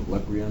vicinities of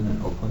Leprium and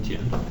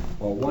Opuntium,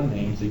 while one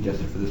name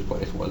suggested for this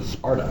place was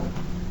Sparta.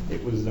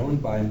 It was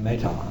zoned by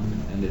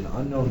Meton, and an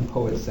unknown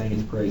poet sang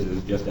its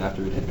praises just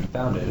after it had been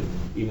founded,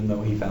 even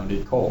though he found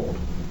it cold.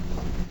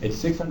 Its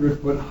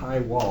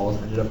 600-foot-high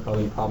walls ended up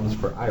causing problems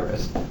for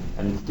Iris,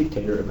 and its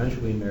dictator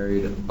eventually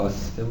married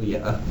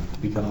Basilia to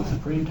become the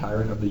supreme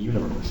tyrant of the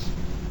universe.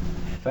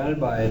 Founded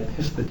by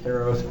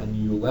Pistheteros and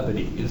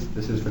Eulepides,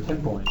 this is for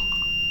 10 points.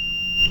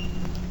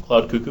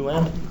 Cloud Cuckoo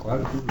Land?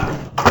 Cloud Cuckoo.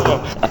 Oh,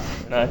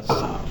 nice.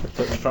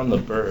 It's from the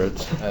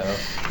birds.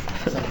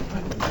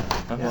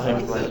 I'm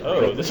like,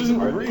 oh, this isn't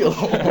real.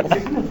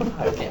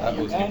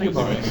 And your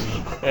bonus.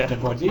 10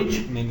 points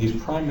each. Name these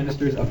prime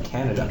ministers of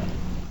Canada.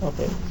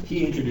 Okay.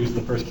 He introduced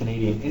the first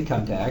Canadian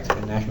income tax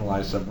and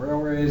nationalized some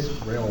railways,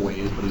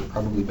 but is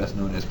probably best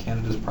known as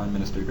Canada's prime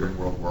minister during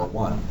World War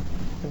I.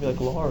 Maybe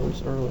like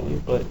Lars early,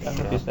 but I don't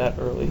think he's that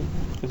early.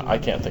 I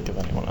can't think of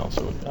anyone else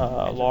who would.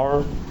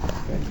 Lar.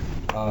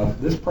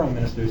 This prime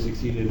minister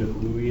succeeded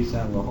Louis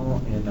Saint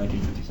Laurent in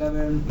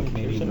 1957. The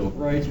Canadian Bill of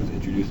Rights was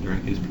introduced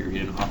during his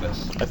period in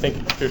office. I think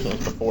Pearson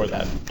was before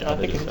that. I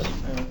think it was.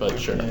 But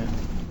sure. Yeah.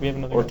 We have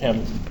another. Or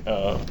Pearson.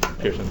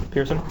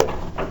 Pearson.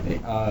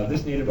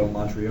 This native of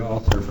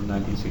Montreal served from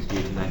 1968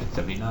 to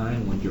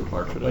 1979 when Joe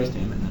Clark replaced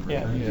him, and then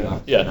returned to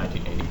office in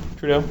 1980.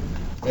 Trudeau.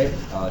 Okay,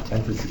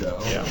 10 for Trudeau.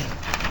 Yeah.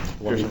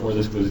 The one before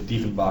this was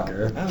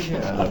Diefenbacher. Oh,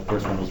 yeah. The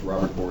first one was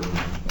Robert Borden.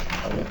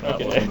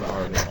 Okay.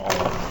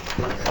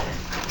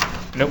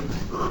 Nope.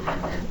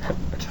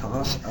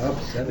 Toss up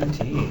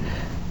 17.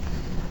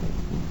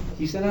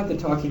 He sent out the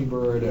talking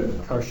bird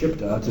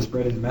Karshipta to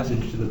spread his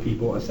message to the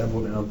people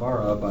assembled in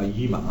Avara by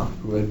Yima,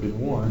 who had been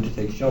warned to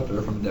take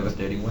shelter from a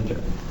devastating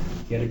winter.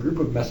 He had a group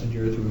of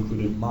messengers who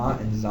included Ma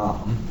and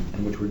Zam,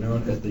 and which were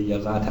known as the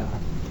Yazata.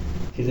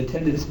 His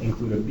attendants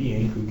include a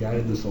being who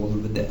guided the souls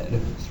of the dead,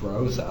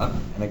 Sraosa,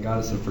 and a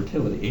goddess of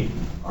fertility,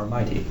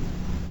 Armite.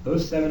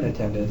 Those 7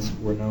 attendants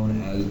were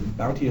known as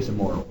Bounteous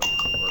Immortals.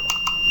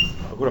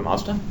 Ahura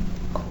Mazda?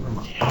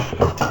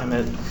 Damn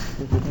it.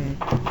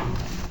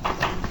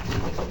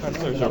 I know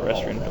there's a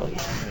restaurant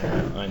village.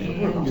 Yeah, I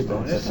know. Your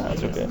bonus.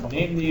 That's okay.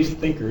 Name these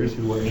thinkers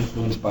who were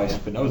influenced by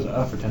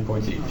Spinoza for 10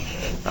 points each.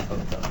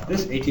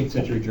 This 18th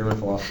century German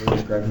philosopher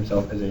described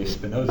himself as a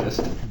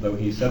Spinozist, though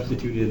he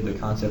substituted the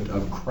concept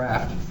of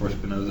craft for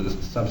Spinoza's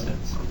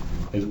substance.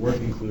 His works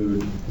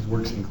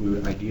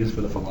include Ideas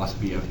for the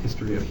Philosophy of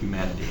History of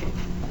Humanity.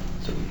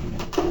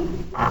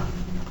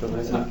 So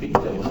that's not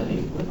Fichte, wasn't he?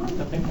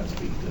 I think that's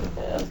Fichte.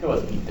 Yeah, let's go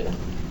with Fichte.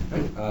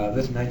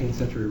 This 19th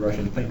century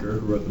Russian thinker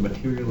who wrote the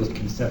materialist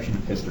conception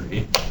of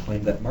history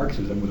claimed that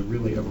Marxism was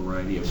really a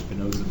variety of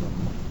Spinozism.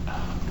 Oh,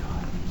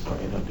 God. I'm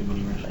sorry, I don't do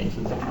any Russian.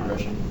 19th century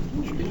Russian.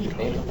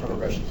 Names from a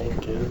Russian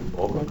thinker.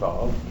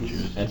 Bulgakov.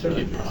 Answer?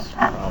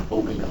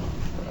 Bulgakov.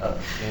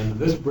 And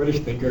this British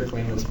thinker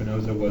claimed that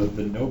Spinoza was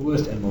the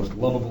noblest and most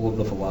lovable of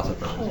the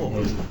philosophers. In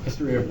his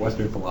History of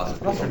Western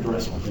Philosophy,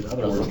 his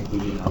other works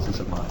include the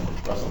Analysis of Mind.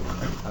 Russell.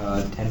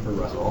 10 for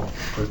Russell.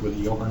 First was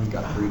Johann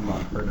Gottfried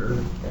von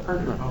Herder.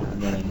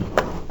 And then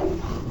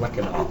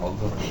Plekhanov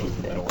was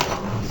the middle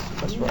one.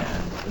 That's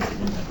right.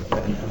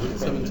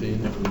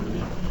 17.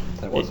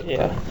 That was it.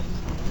 Yeah.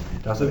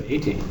 Toss of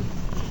 18.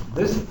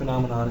 This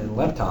phenomenon in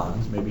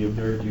leptons may be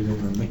observed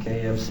using the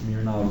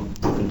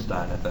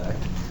Mikheyev-Smirnov-Wolfenstein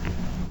effect.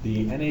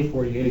 The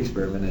Na48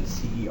 experiment at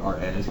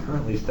CERN is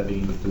currently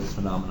studying this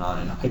phenomenon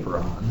in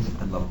hyperons,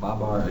 and the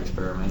Babar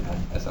experiment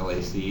at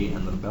SLAC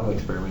and the Bell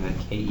experiment at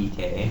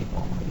KEK,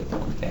 well, I guess that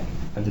one's K,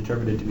 have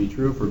determined it to be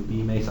true for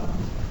B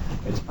mesons.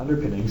 Its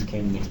underpinnings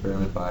came in an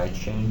experiment by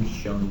Chang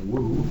Sheng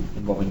Wu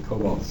involving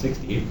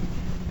cobalt-60,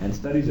 and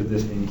studies of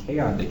this in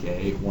kaon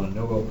decay won a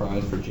Nobel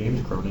Prize for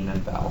James Cronin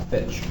and Val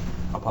Fitch.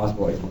 A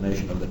possible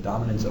explanation of the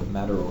dominance of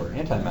matter over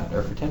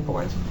antimatter for 10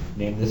 points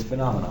named this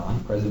phenomenon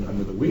present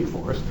under the weak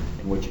force,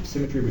 in which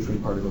symmetry between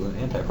particles and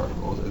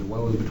antiparticles, as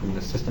well as between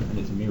the system and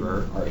its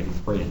mirror, are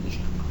infringed.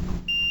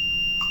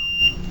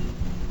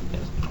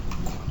 Yes.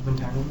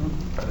 Entanglement?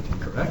 That's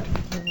incorrect.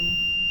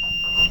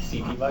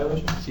 CP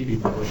violation? CP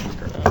violation is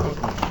correct.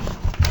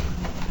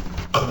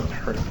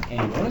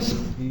 And bonus,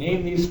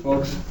 name these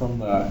folks from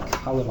the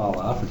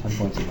Kalevala for 10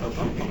 points each.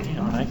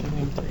 I can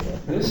name three.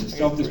 This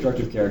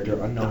self-destructive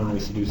character unknowingly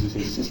seduces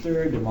his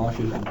sister,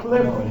 demolishes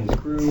Antonio and his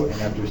crew,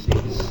 and after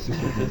seeing his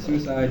sister commit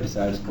suicide,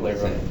 decides to commit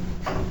sin.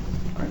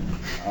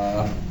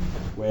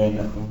 When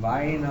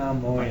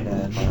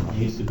Vainamoinen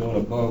needs to build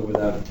a boat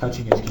without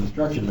touching his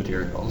construction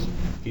materials,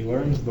 he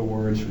learns the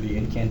words for the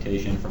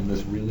incantation from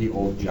this really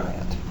old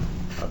giant.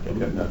 Okay,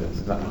 good. No, this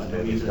is not my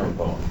baby. It's not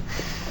phone.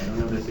 I don't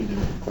know this either.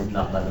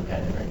 Not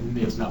mechanic, right?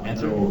 It's not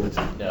Answer? No,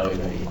 No, you're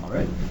right. All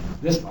right.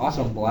 This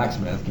awesome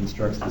blacksmith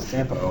constructs the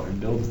Sampo and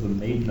builds the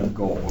Maiden of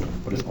Gold,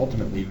 but is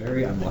ultimately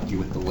very unlucky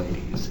with the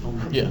ladies.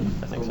 Yeah,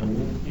 I think so.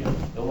 Yeah.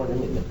 No more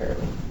really,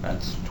 apparently.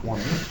 That's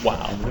 20.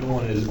 Wow. And the middle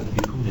one is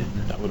Vipunin.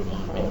 That would have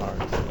been hard.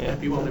 Yeah.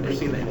 If you all never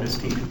seen the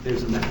MST,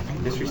 there's a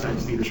Mystery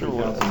Science Theater Sure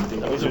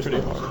 3000. was. Those are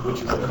pretty hard.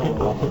 Which is a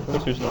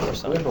called. There's no more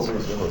science.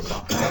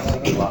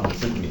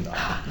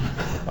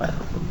 Wow.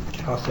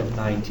 Toss of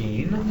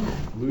 19.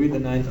 Louis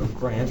IX of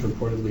France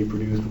reportedly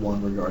produced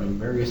one regarding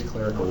various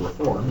clerical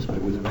reforms, but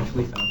it was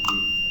eventually found to be...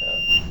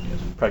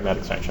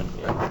 Pragmatic sanction.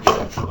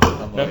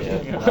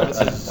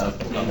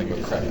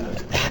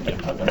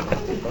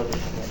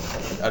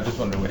 I just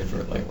wanted to wait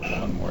for like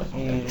one more.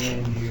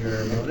 And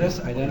your bonus,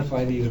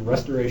 identify these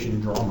restoration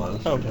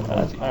dramas. Oh, for 10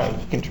 points each. alright,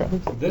 you can try.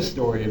 This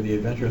story of the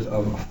adventures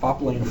of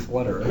Fopling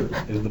Flutter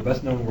is the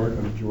best-known work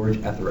of George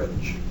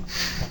Etheridge.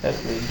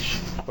 Etheridge.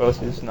 Well,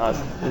 this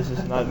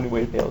is not New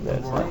Wave Pale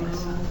Dead.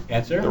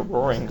 Answer? The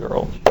Roaring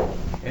Girl.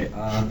 Okay,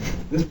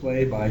 this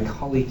play by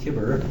Collie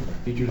Kibber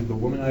features the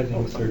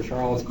womanizing Sir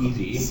Charles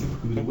Easy,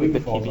 whose wig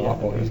falls off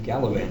while he's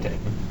gallivanting.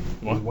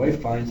 His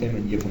wife finds him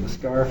and gives him a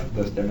scarf,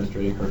 thus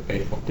demonstrating her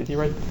faithfulness. Did he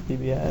write the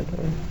TV ad?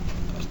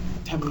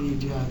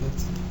 Yeah,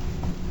 that's.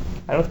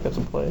 I don't think that's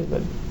a play,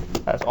 but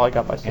that's all I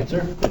got by saying.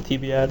 Answer? The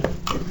TV ad.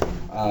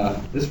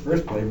 This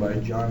first play by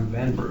John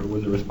Vanbrugh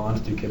was a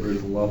response to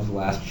Kibber's Love's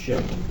Last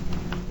Shift.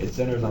 It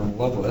centers on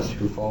Lovelace,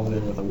 who falls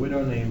in with a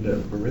widow named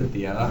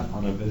Berinthia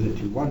on a visit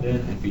to London,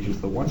 and features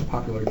the once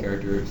popular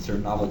character Sir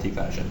Novelty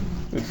Fashion.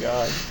 Good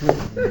God.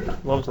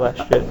 Love's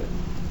last shit.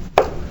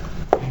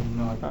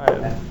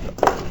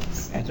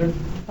 Answer?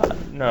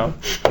 No.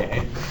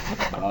 Okay.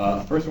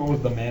 First one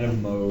was The Man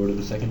of Mode,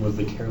 the second was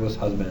The Careless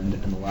Husband,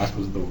 and the last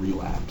was The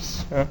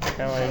Relapse. Now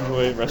I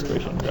enjoy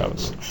restoration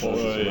jobs.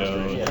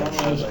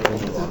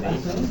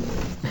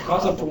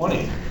 Toss up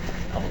 20.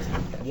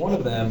 One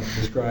of them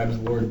describes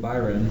Lord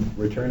Byron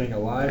returning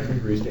alive from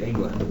Greece to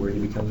England, where he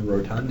becomes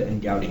rotund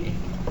and gouty.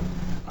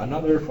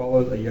 Another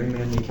follows a young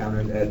man he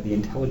encounters at the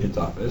intelligence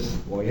office,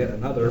 while yet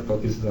another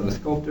focuses on a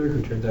sculptor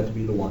who turns out to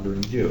be the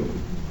Wandering Jew.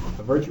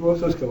 The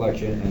Virtuoso's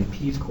collection and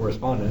Pease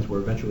correspondence were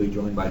eventually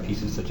joined by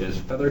pieces such as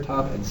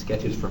Feathertop and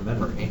Sketches from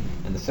Memory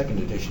in the second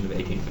edition of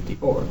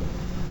 1854.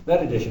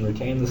 That edition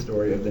retained the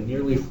story of the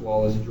nearly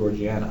flawless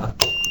Georgiana.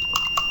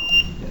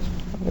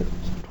 Yes.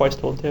 Twice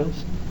Told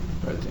Tales.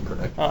 That's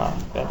incorrect. Ah,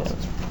 goddamn.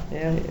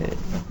 Yeah.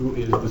 Who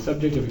is the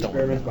subject of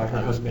experiments by her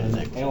husband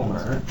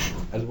Aylmer,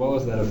 as well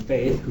as that of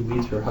Faith, who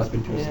leads her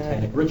husband to a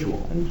satanic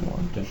ritual.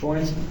 10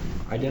 points.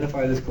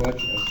 Identify this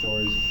collection of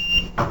stories.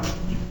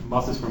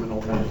 Mosses from an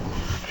old man.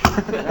 I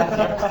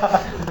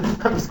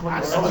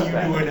saw you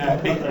doing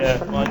that.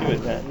 Yeah, well, I knew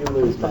it, man. You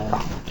lose, man. I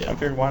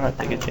figured why not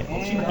take a chance.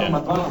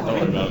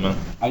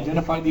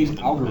 Identify these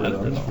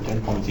algorithms for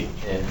 10 points each.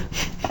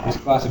 This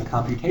class of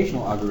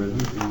computational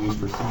algorithms is used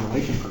for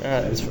simulation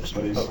purposes,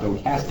 but is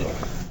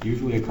stochastic,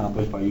 usually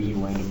accomplished by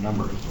using random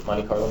numbers.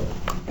 Monte Carlo.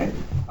 Okay.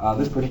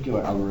 This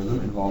particular algorithm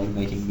involves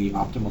making the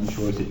optimum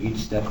choice at each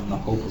step in the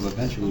hope of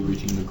eventually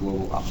reaching the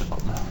global optimum.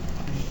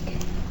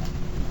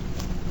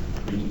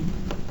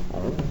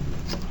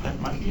 That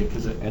might be it,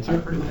 because Answer?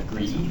 I've heard of that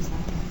greedy.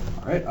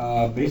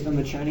 Alright, based on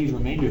the Chinese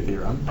remainder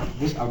theorem,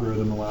 this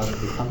algorithm allows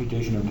for the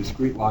computation of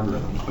discrete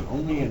logarithms, but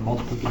only in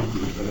multiplicative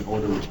groups of an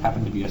order which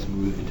happen to be a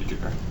smooth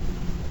integer.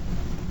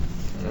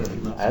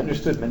 I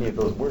understood many of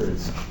those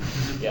words.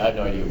 Yeah, I have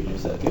no idea what you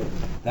just said.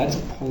 That's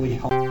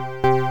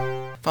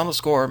polyhomology. Final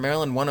score,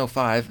 Maryland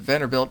 105,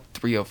 Vanderbilt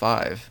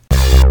 305.